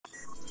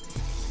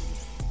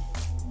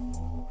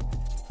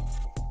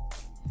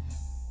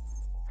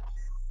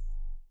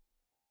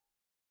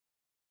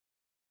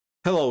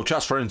Hello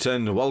chess friends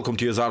and welcome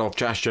to Azarov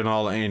Chess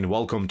channel and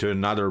welcome to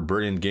another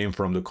brilliant game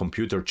from the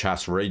computer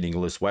chess rating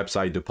list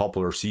website, the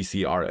popular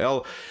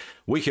CCRL.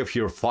 We have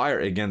here Fire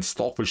against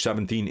Stockfish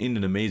 17 in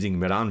an amazing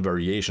Meran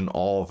variation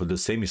of the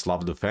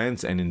Semi-Slav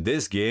Defense, and in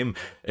this game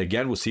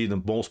again we see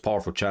the most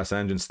powerful chess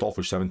engine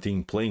Stockfish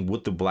 17 playing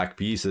with the black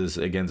pieces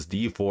against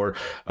d4.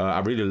 I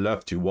really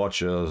love to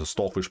watch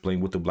Stockfish playing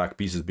with the black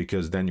pieces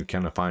because then you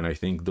can find, I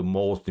think, the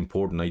most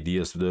important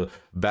ideas, the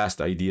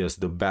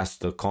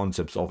best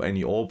concepts of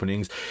any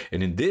openings.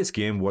 And in this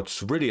game,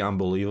 what's really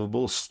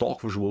unbelievable,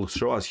 Stockfish will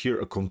show us here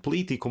a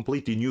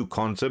completely new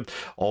concept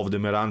of the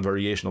Meran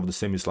variation of the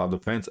Semi-Slav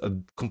Defense, a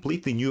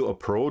completely new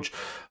approach,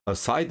 a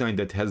sideline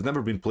that has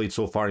never been played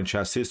so far in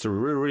chess history.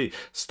 Really,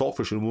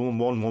 Stockfish in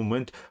one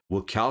moment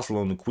will castle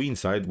on the queen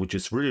side, which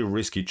is really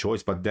risky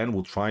choice, but then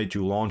will try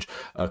to launch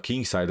a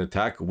king side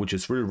attack, which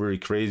is really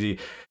crazy.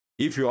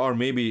 If you are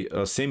maybe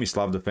a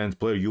Semi-Slav Defense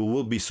player, you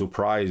will be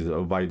surprised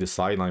by the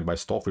sideline by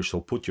Stockfish,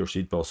 so put your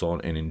seatbelts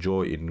on and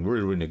enjoy it.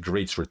 Really a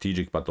great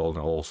strategic, but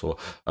also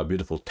a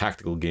beautiful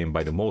tactical game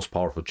by the most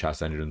powerful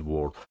chess engine in the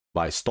world,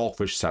 by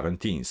Stockfish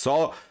 17.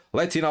 So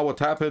let's see now what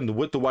happened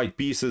with the white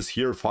pieces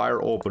here. Fire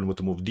open with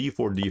the move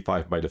d4,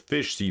 d5 by the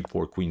fish,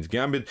 c4, queen's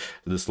gambit,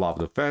 the Slav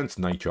defense,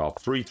 knight to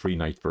f3,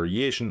 3-knight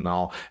variation.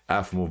 Now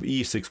f move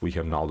e6, we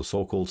have now the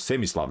so-called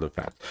Semi-Slav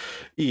defense.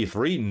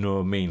 e3,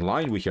 no main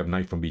line, we have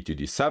knight from b to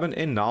d7,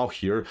 and now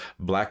here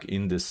black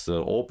in this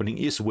opening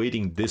is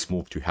waiting this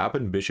move to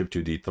happen, bishop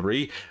to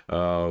d3.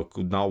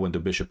 Now when the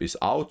bishop is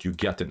out, you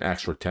get an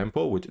extra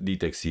tempo with d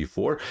takes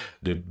c4.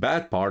 The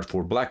bad part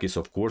for black is,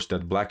 of course,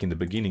 that black in the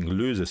beginning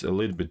loses a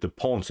little bit the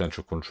pawn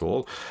central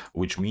control,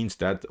 which means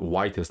that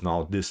white has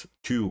now this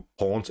two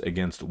pawns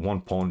against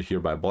one pawn here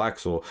by black,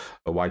 so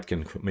white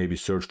can maybe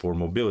search for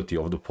mobility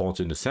of the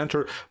pawns in the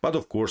center. But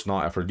of course,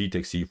 now after d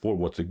takes c4,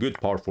 what's a good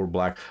part for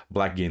black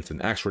gains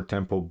an extra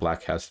tempo.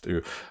 Black has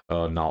to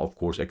now of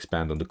course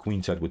expand on the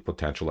queen side with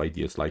potential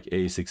ideas like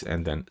a6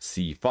 and then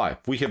c5.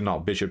 We have now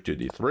bishop to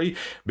d3,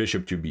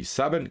 bishop to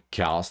b7,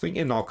 castling,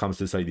 and now comes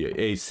this idea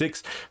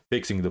a6,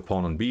 fixing the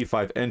pawn on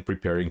b5 and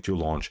preparing to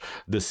launch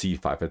the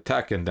c5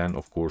 attack, and then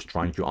of course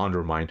trying to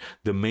undermine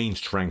the main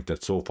strength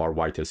that so far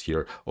white has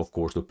here, of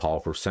course the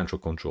powerful central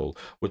control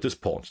with his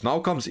pawns. Now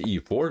comes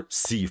e4,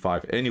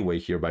 c5 anyway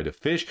here by the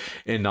fish,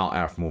 and now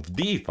f move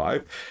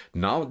d5.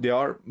 Now there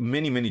are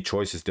many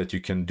choices that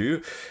you can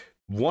do.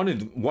 One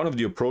of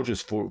the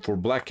approaches for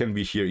black can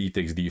be here e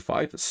takes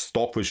d5.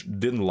 Stockfish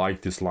didn't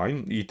like this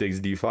line, e takes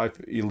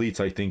d5. It leads,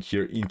 I think,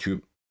 here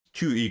into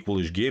two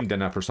equalish game.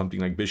 Then after something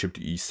like bishop to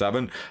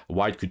e7,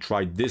 white could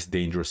try this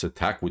dangerous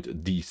attack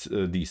with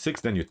d6,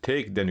 then you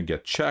take, then you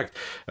get checked,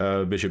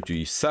 bishop to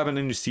e7,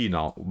 and you see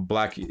now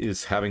black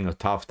is having a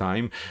tough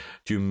time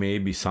to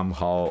maybe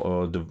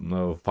somehow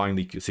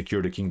finally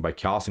secure the king by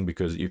castling,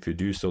 because if you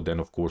do so, then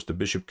of course the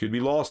bishop could be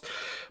lost.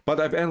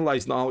 But I've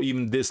analyzed now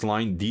even this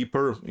line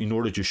deeper in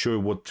order to show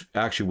what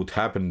actually would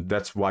happen.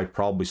 That's why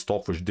probably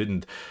Stockfish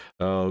didn't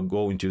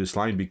go into this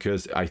line,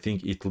 because I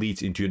think it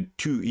leads into a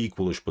two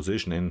equalish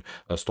position, and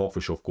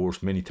Stockfish of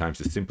course many times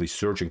is simply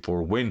searching for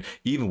a win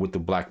even with the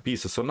black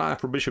pieces. So now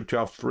after bishop to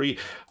f3,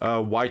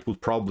 white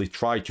would probably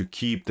try to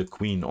keep the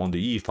queen on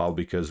the e file,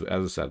 because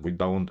as I said, we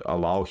don't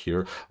allow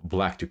here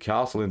black to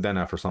castle. And then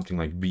after something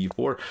like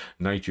b4,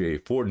 knight to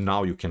a4,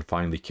 now you can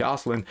finally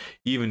castle. And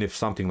even if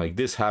something like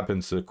this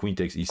happens, queen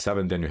takes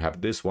e7, then you have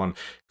this one,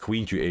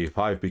 queen to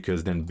a5,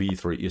 because then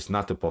b3 is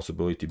not a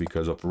possibility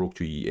because of rook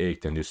to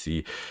e8, and you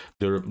see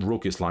the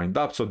rook is lined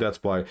up. So that's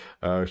why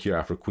here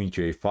after queen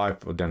to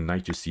a5, then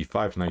knight to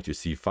c5, knight to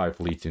c5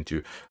 leads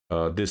into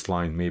this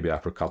line. Maybe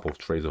after a couple of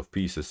trades of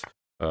pieces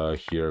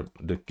here,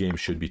 the game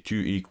should be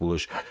too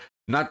equalish.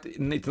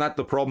 It's not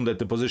the problem that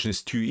the position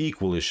is too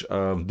equalish.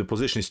 The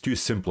position is too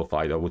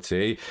simplified, I would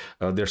say.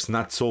 There's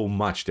not so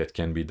much that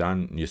can be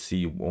done. You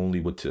see, only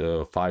with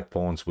 5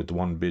 pawns, with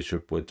 1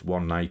 bishop, with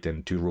 1 knight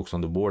and 2 rooks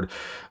on the board,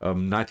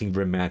 nothing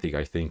dramatic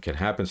I think can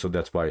happen. So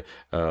that's why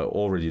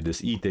already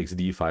this e takes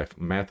d5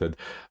 method,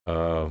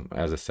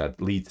 as I said,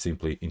 leads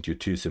simply into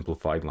too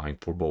simplified line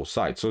for both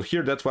sides. So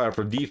here, that's why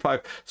after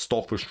d5,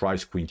 Stockfish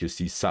tries queen to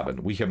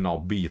c7. We have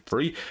now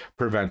b3,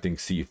 preventing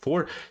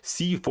c4.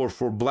 c4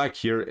 for black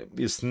here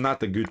is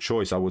not a good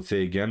choice, I would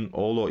say, again,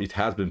 although it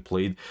has been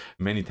played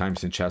many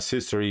times in chess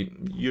history.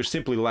 You're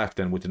simply left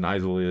then with an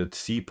isolated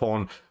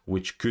c-pawn,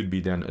 which could be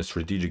then a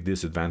strategic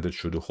disadvantage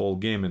through the whole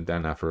game. And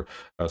then after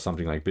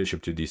something like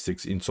bishop to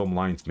d6, in some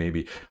lines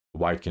maybe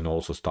white can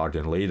also start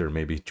then later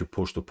maybe to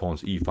push the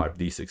pawns e5,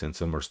 d6 and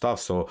similar stuff.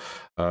 So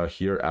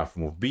here after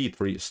move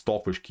b3,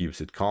 Stockfish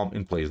keeps it calm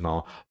and plays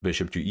now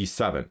bishop to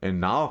e7. And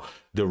now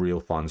the real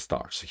fun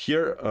starts.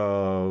 Here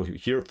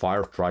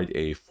Fire tried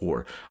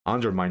a4,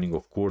 undermining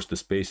of course the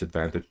space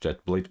advantage that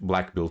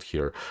black built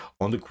here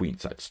on the queen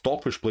side.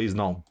 Stockfish plays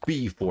now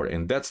b4,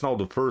 and that's now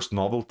the first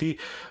novelty,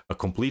 a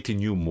completely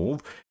new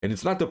move, and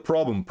it's not a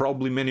problem.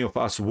 Probably many of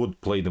us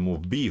would play the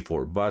move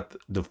b4, but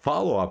the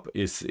follow-up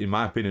is, in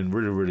my opinion,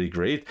 really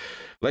great.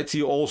 Let's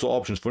see also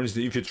options. For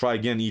instance, if you try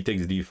again e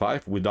takes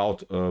d5 without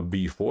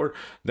b4,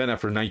 then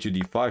after knight to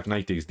d5,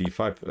 knight takes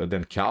d5,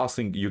 then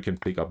castling, you can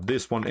pick up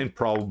this one, and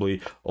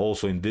probably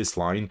also in this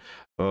line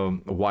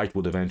white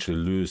would eventually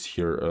lose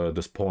here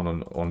this pawn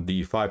on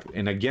d5.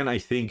 And again, I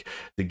think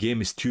the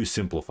game is too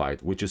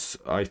simplified, which is,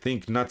 I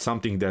think, not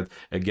something that,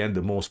 again,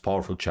 the most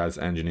powerful chess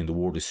engine in the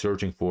world is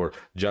searching for,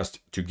 just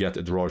to get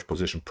a drawish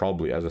position.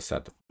 Probably, as I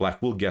said,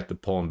 black will get the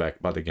pawn back,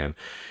 but again,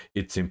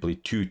 it's simply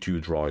too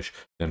drawish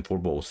then for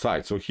both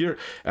sides. So here,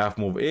 f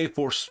move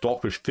a4,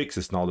 Stockfish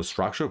fixes now the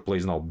structure,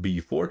 plays now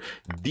b4,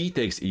 d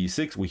takes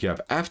e6, we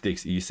have f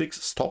takes e6.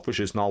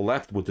 Stockfish is now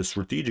left with a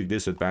strategic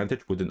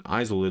disadvantage, with an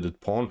isolated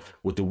pawn,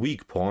 with the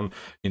weak pawn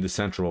in the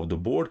center of the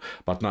board.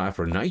 But now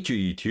after knight to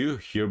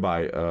e2, here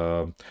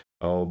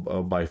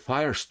by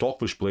Fire,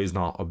 Stockfish plays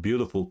now a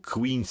beautiful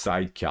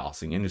queenside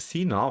castling, and you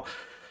see now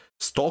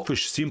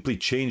Stockfish simply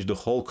changed the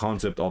whole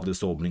concept of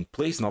this opening.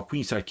 Plays now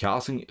queenside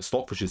castling.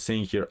 Stockfish is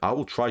saying here, I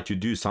will try to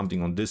do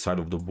something on this side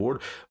of the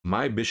board.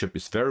 My bishop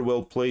is very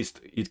well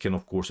placed. It can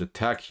of course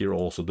attack here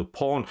also the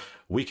pawn.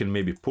 We can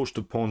maybe push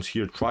the pawns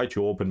here, try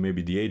to open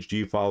maybe the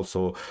HG file.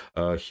 So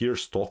here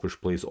Stockfish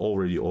plays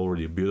already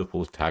a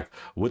beautiful attack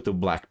with the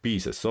black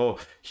pieces. So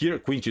here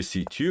queen to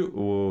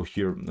c2.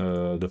 Here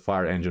the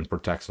Fire engine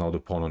protects now the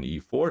pawn on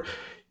e4.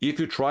 If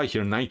you try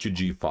here knight to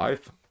g5,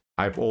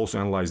 I've also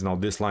analyzed now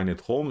this line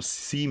at home,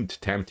 seemed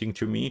tempting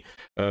to me,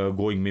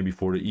 going maybe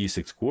for the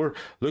e6 core.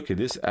 Look at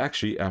this,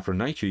 actually after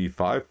knight to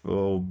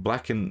e5,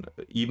 black can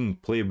even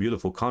play a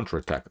beautiful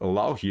counterattack,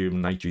 allow here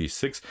knight to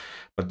e6,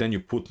 but then you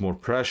put more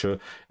pressure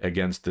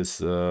against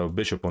this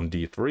bishop on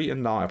d3,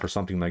 and now after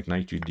something like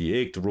knight to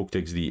d8, rook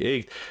takes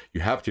d8,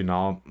 you have to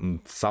now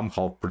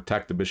somehow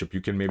protect the bishop.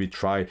 You can maybe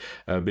try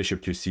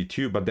bishop to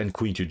c2, but then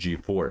queen to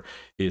g4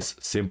 is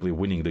simply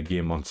winning the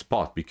game on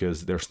spot,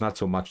 because there's not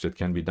so much that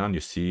can be done.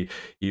 You see,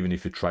 even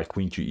if you try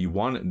queen to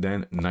e1,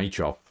 then knight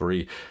to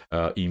f3,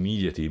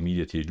 immediately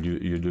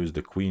you lose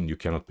the queen. You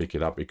cannot pick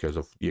it up because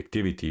of the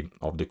activity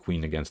of the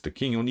queen against the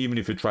king. And even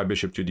if you try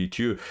bishop to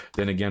d2,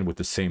 then again with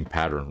the same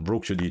pattern,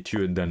 rook to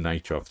d2 and then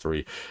knight to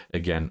f3,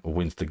 again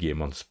wins the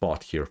game on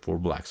spot here for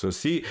black. So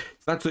see,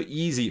 it's not so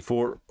easy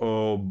for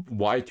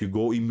white to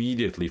go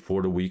immediately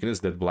for the weakness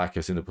that black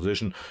has in the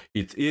position.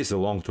 It is a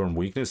long-term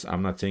weakness,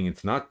 I'm not saying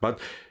it's not, but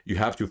you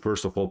have to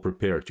first of all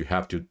prepare it. You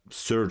have to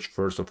search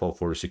first of all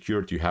for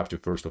security. You have to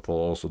first of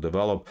all also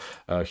develop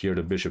here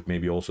the bishop,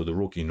 maybe also the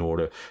rook, in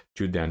order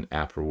to then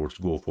afterwards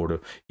go for the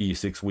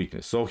e6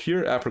 weakness. So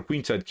here after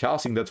queenside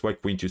castling, that's why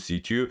queen to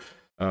c2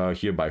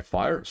 here by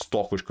Fire.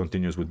 Stockfish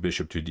continues with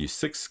bishop to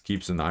d6,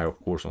 keeps an eye of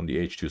course on the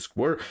h2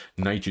 square,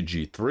 knight to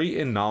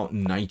g3, and now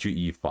knight to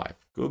e5.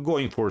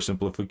 Going for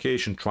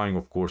simplification, trying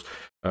of course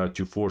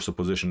to force a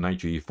position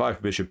knight to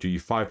e5, bishop to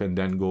e5, and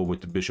then go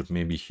with the bishop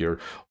maybe here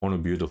on a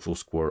beautiful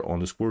square on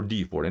the square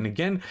d4. And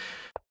again,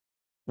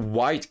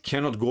 white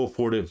cannot go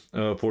for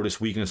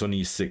this weakness on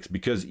e6,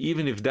 because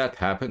even if that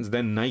happens,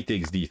 then knight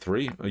takes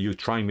d3. You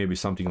try maybe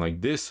something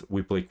like this.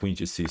 We play queen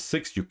to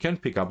c6. You can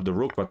pick up the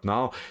rook, but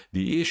now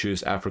the issue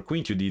is after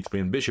queen to d3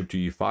 and bishop to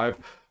e5,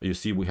 you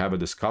see we have a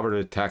discovered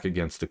attack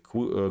against the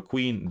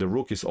queen. The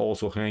rook is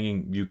also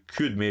hanging. You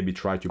could maybe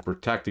try to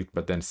protect it,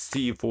 but then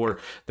c4,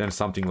 then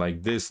something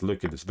like this.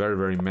 Look at this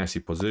very messy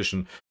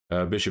position.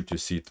 Bishop to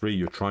c3,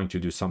 you're trying to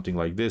do something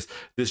like this.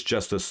 This is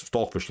just a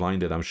Stockfish line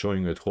that I'm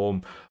showing you at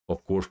home.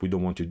 Of course, we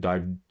don't want to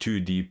dive too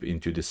deep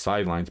into the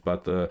sidelines,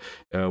 but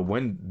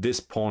when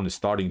this pawn is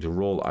starting to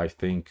roll, I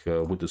think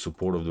with the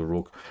support of the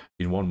rook,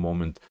 in one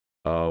moment,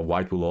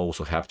 white will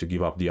also have to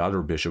give up the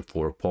other bishop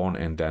for a pawn,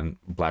 and then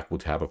black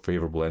would have a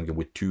favorable endgame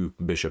with two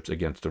bishops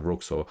against the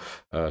rook. So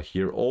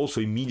here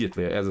also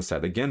immediately, as I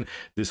said, again,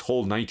 this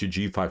whole knight to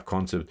g5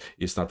 concept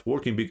is not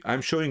working.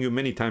 I'm showing you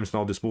many times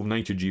now this move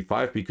knight to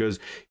g5 because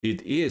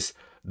it is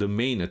the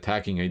main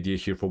attacking idea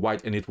here for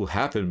white, and it will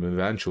happen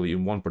eventually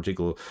in one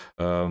particular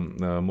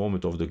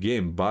moment of the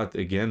game. But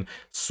again,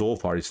 so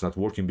far it's not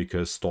working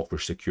because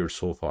Stockfish secures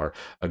so far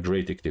a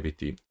great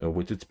activity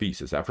with its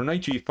pieces. After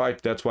knight to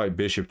e5, that's why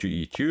bishop to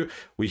e2,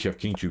 we have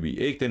king to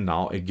b8, and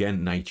now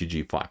again knight to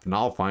g5.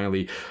 Now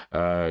finally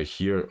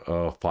here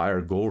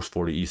Fire goes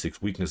for the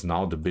e6 weakness.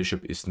 Now the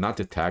bishop is not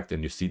attacked,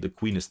 and you see the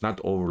queen is not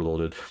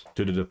overloaded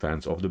to the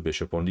defense of the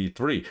bishop on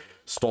d3.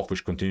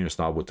 Stockfish continues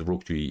now with the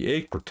rook to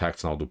e8,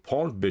 protects now the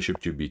pawn, bishop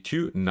to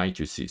b2, knight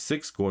to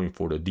c6, going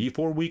for the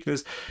d4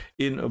 weakness.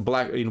 In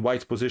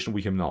white's position,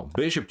 we have now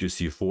bishop to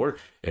c4.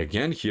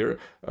 Again here,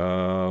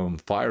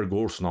 Fire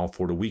goes now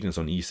for the weakness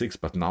on e6,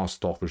 but now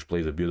Stockfish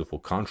plays a beautiful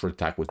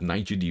counterattack with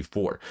knight to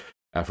d4.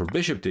 After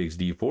bishop takes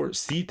d4,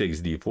 c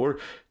takes d4,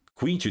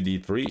 Queen to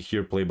d3,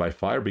 here play by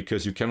fire,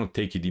 because you cannot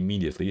take it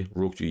immediately.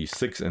 Rook to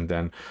e6, and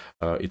then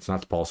it's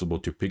not possible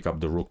to pick up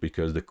the rook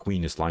because the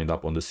queen is lined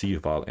up on the c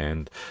file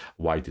and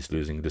white is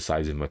losing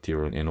decisive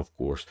material and of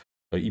course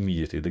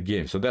immediately the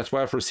game. So that's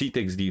why for c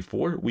takes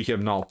d4, we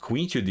have now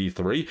queen to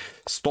d3.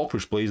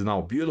 Stockfish plays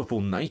now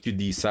beautiful knight to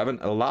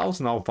d7, allows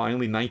now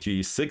finally knight to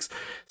e6,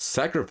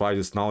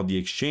 sacrifices now the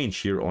exchange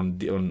here on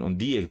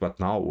d8, but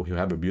now you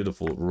have a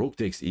beautiful rook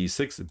takes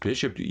e6,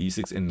 bishop to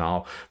e6, and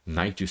now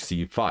knight to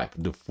c5.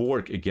 The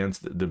fork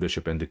against the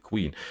bishop and the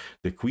queen.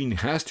 The queen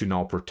has to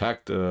now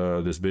protect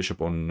this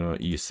bishop on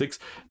e6.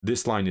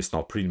 This line is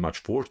now pretty much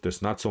forced.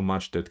 There's not so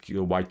much that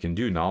white can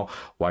do now.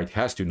 White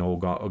has to now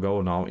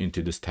go now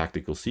into this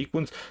tactical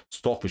sequence.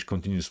 Stockfish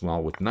continues now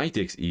with knight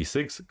takes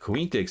e6,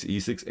 queen takes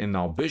e6, and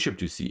now bishop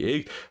to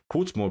c8,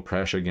 puts more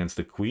pressure against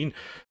the queen.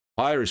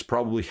 Fire is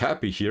probably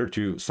happy here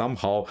to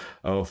somehow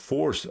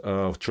force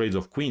trades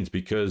of queens,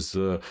 because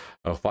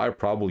Fire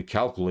probably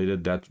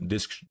calculated that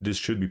this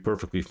should be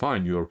perfectly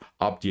fine. You're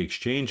up the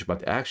exchange,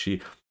 but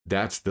actually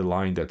that's the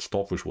line that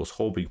Stockfish was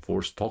hoping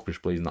for.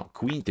 Stockfish plays now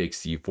queen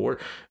takes c4,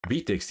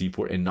 b takes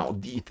c4, and now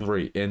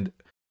d3. And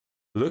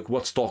look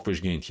what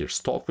Stockfish gained here.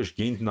 Stockfish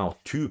gained now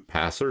two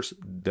passers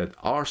that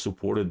are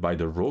supported by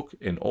the rook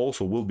and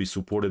also will be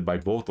supported by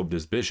both of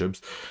these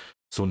bishops.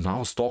 So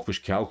now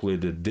Stockfish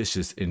calculated this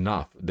is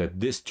enough, that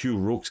these two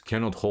rooks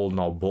cannot hold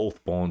now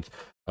both pawns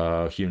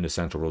here in the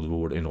center of the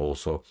board and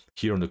also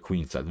here on the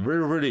queen side.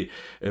 Very, really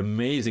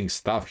amazing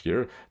stuff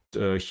here.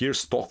 Here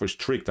Stockfish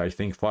tricked, I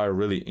think, Fire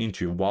really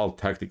into a wild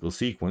tactical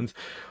sequence.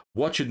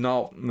 What should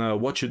now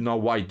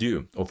white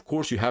do? Of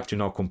course, you have to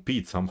now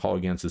compete somehow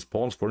against his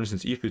pawns. For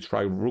instance, if you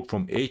try rook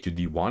from a to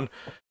d1,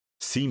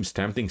 seems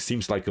tempting,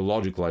 seems like a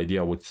logical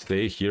idea, I would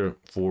say, here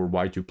for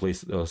white to play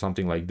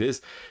something like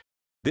this.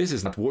 This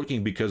is not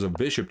working because of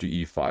bishop to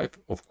e5,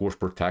 of course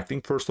protecting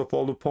first of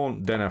all the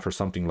pawn. Then after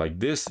something like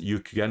this, you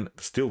can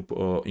still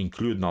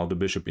include now the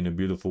bishop in a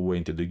beautiful way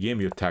into the game.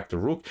 You attack the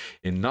rook,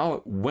 and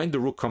now when the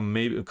rook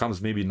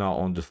comes maybe now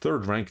on the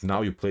third rank,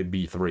 now you play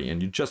b3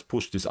 and you just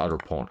push this other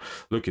pawn.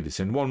 Look at this.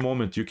 In one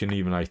moment you can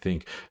even, I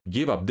think,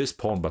 give up this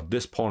pawn, but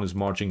this pawn is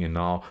marching, and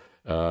now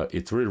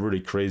it's really, really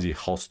crazy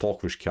how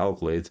Stockfish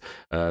calculates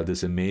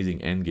this amazing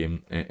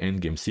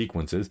endgame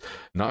sequences.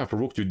 Now if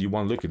rook to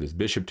d1, look at this,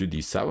 bishop to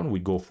d7, we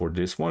go for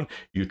this one.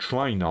 You're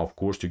trying now, of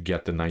course, to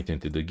get the knight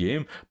into the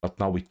game, but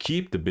now we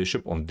keep the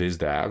bishop on this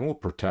diagonal,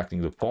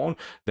 protecting the pawn.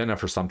 Then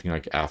after something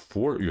like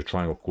f4, you're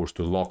trying, of course,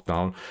 to lock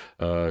down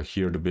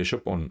here the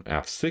bishop on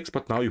f6,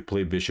 but now you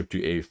play bishop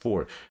to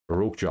a4,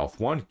 rook to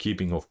f1,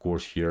 keeping, of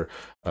course, here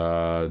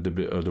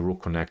the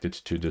rook connected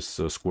to this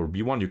square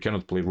b1. You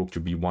cannot play rook to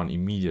b1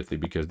 immediately,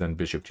 because then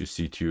bishop to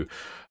c2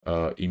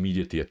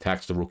 immediately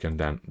attacks the rook, and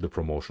then the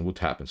promotion would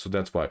happen. So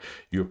that's why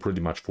you're pretty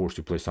much forced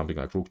to play something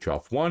like rook to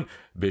f1,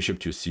 bishop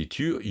to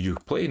c2. You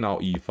play now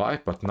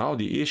e5, but now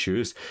the issue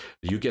is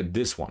you get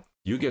this one.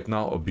 You get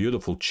now a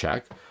beautiful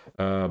check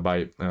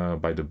by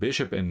the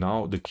bishop, and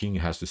now the king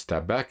has to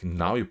step back.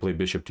 Now you play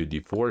bishop to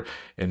d4,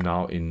 and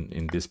now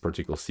in this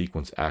particular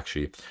sequence,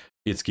 actually,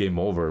 it's game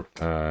over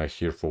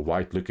here for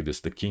white. Look at this.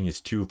 The king is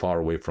too far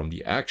away from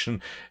the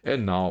action,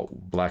 and now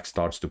black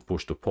starts to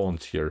push the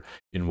pawns here.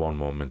 In one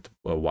moment,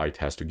 white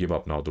has to give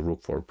up now the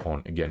rook for a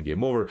pawn. Again,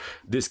 game over.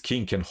 This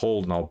king can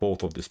hold now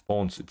both of these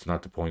pawns. It's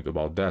not the point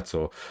about that.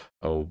 So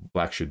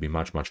black should be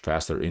much, much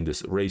faster in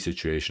this race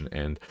situation,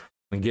 and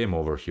game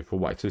over here for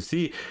white. So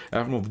see,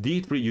 after move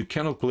d3, you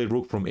cannot play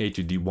rook from a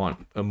to d1,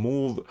 a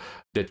move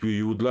that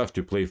you would love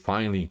to play,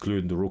 finally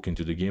including the rook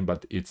into the game,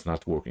 but it's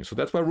not working. So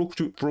that's why rook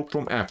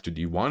from f to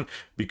d1,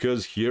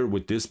 because here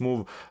with this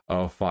move,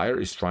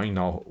 Fire is trying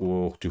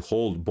now to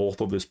hold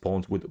both of these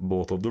pawns with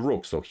both of the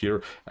rooks. So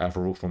here, after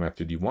rook from f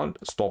to d1,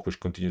 Stockfish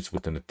continues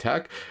with an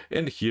attack,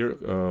 and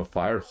here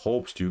Fire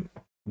hopes to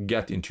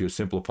get into a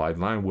simplified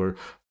line where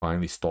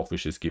finally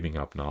Stockfish is giving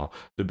up now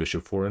the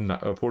bishop for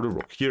the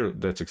rook. Here,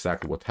 that's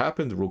exactly what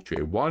happened. Rook to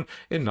a1,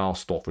 and now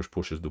Stockfish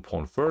pushes the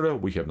pawn further.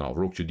 We have now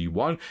rook to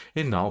d1,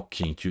 and now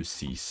king to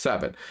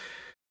c7.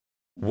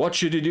 What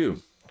should you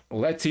do?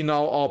 Let's see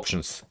now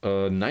options.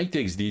 Knight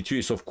takes d2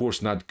 is of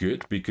course not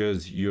good,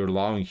 because you're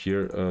allowing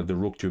here the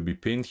rook to be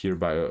pinned here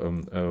by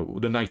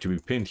the knight to be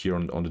pinned here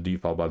on the d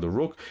file by the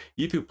rook.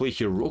 If you play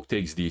here rook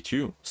takes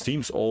d2,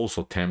 seems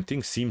also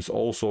tempting, seems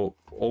also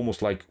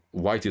almost like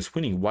white is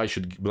winning. Why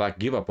should black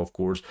give up, of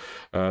course,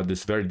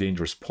 this very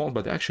dangerous pawn?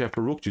 But actually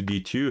after rook to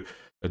d2,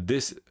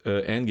 this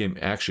endgame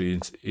actually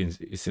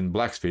is in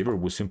black's favor.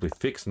 We simply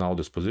fix now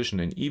this position,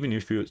 and even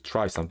if you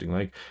try something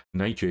like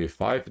knight to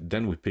a5,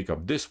 then we pick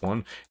up this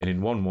one, and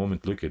in one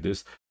moment, look at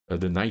this,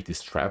 the knight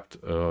is trapped.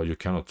 You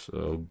cannot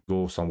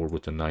go somewhere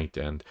with the knight,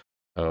 and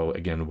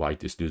again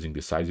white is losing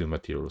decisive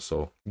material.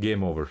 So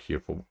game over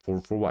here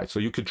for white. So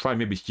you could try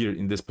maybe here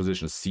in this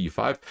position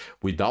c5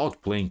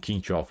 without playing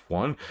king to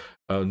f1,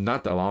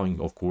 not allowing,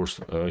 of course,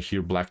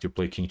 here black to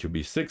play king to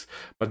b6,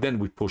 but then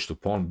we push the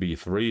pawn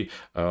b3.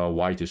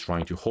 White is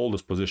trying to hold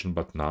this position,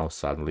 but now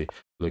suddenly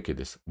look at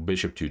this,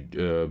 bishop to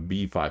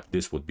b5.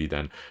 This would be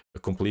then a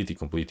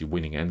completely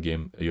winning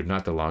endgame. You're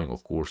not allowing,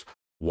 of course,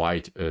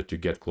 white to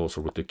get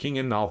closer with the king,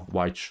 and now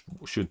white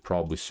should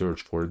probably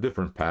search for a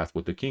different path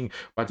with the king,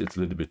 but it's a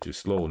little bit too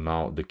slow.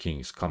 Now the king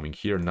is coming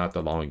here, not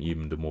allowing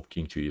even the move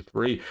king to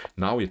e3.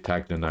 Now we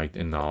attack the knight,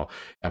 and now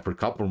after a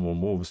couple more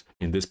moves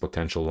in this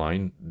potential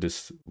line,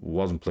 this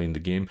wasn't playing the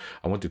game.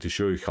 I wanted to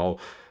show you how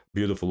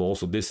beautiful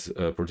also this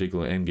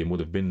particular endgame would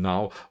have been.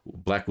 Now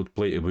black would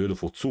play a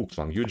beautiful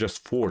Zugzwang. You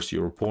just force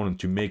your opponent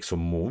to make some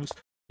moves.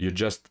 You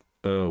just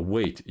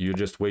wait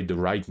the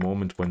right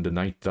moment when the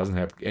knight doesn't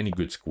have any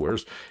good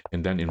squares,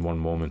 and then in one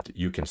moment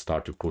you can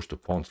start to push the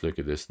pawns. Look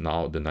at this,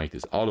 now the knight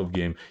is out of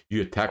game.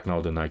 You attack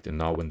now the knight, and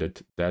now when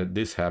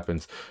this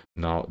happens,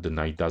 now the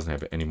knight doesn't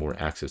have any more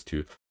access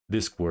to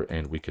this square,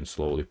 and we can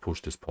slowly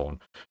push this pawn.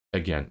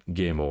 Again,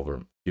 game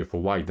over. Here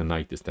for white, the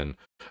knight is then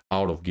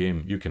out of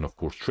game. You can of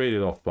course trade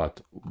it off,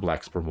 but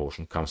black's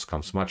promotion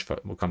comes much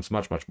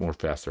more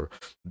faster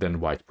than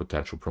white's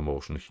potential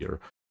promotion here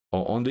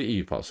on the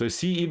e file. So you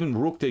see, even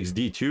rook takes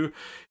d2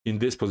 in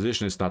this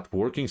position is not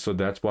working, so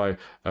that's why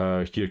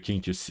here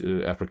king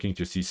to after king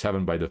to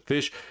c7 by the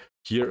fish.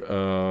 Here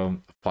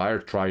fire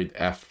tried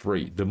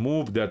f3, the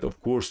move that of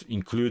course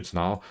includes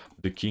now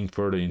the king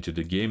further into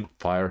the game.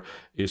 Fire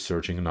is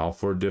searching now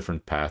for a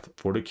different path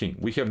for the king.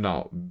 We have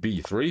now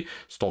b3,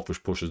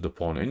 Stockfish pushes the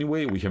pawn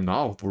anyway. We have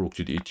now rook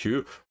to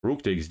d2,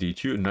 rook takes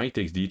d2, knight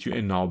takes d2,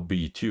 and now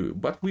b2.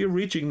 But we are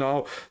reaching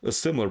now a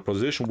similar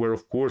position where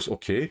of course,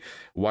 okay,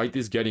 white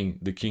is getting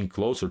the king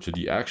closer to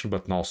the action,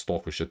 but now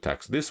Stockfish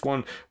attacks this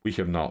one. We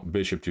have now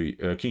bishop to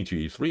king to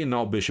e3, and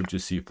now bishop to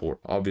c4.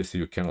 Obviously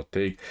you cannot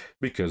take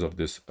because of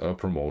this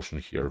promotion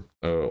here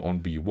on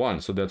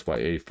b1, so that's why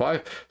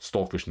a5.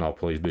 Stockfish now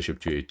plays bishop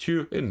to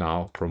a2, and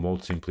now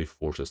promote simply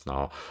forces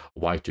now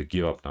white to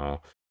give up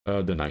now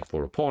the knight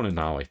for a pawn, and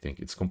now I think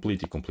it's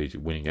completely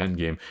winning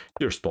endgame.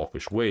 Here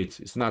Stockfish waits,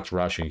 it's not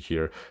rushing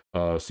here,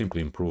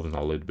 simply improving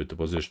a little bit the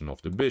position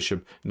of the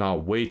bishop. Now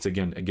waits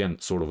again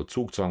sort of a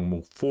Zugzwang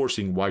move,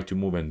 forcing white to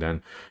move, and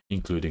then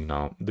including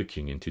now the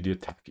king into the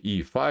attack.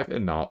 e5,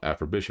 and now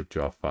after bishop to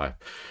f5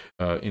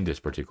 in this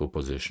particular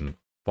position,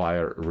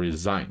 fire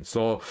resign.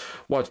 So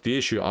what's the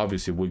issue?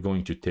 Obviously we're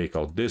going to take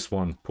out this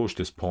one, push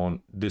this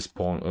pawn, this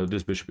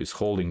bishop is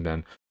holding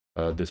then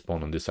this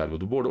pawn on this side of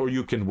the board, or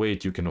you can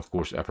wait. You can of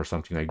course after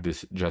something like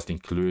this just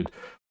include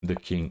the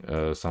king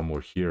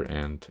somewhere here,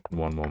 and in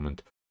one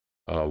moment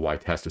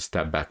white has to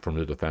step back from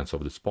the defense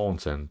of the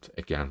pawns, and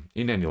again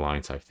in any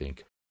lines I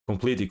think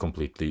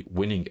completely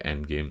winning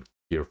endgame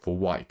here for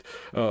white.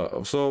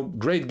 So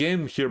great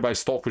game here by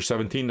Stockfish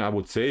 17, I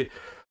would say.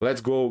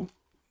 Let's go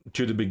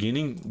to the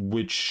beginning,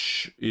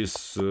 which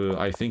is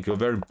I think a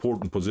very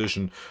important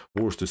position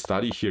worth to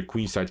study here.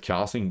 Queenside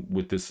castling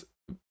with this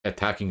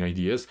attacking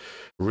ideas,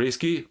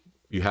 risky.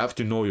 You have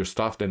to know your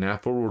stuff then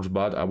afterwards,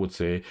 but I would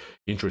say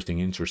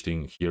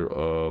interesting here.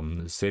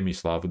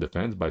 Semi-Slav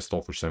Defense by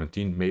Stockfish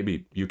 17.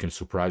 Maybe you can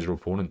surprise your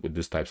opponent with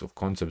these types of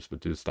concepts,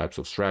 with these types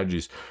of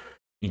strategies.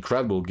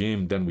 Incredible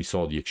game. Then we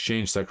saw the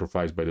exchange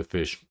sacrifice by the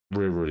fish.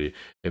 Really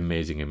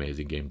amazing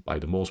game by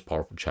the most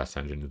powerful chess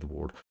engine in the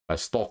world by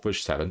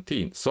Stockfish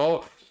 17.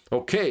 So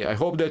okay, I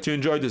hope that you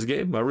enjoyed this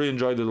game. I really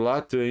enjoyed it a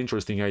lot.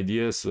 Interesting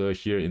ideas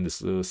here in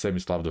this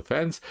Semi-Slav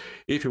Defense.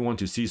 If you want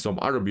to see some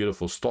other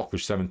beautiful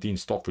Stockfish 17,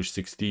 Stockfish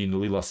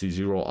 16, Lila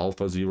C0,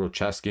 Alpha 0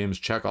 chess games,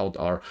 check out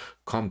our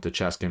Come to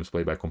Chess Games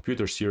Play by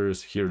Computer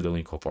series. Here's the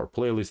link of our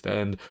playlist,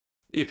 and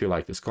if you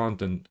like this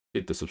content,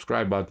 hit the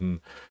subscribe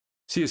button.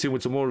 See you soon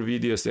with some more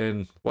videos,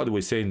 and what do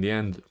we say in the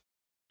end?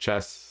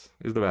 Chess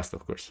is the best,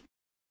 of course.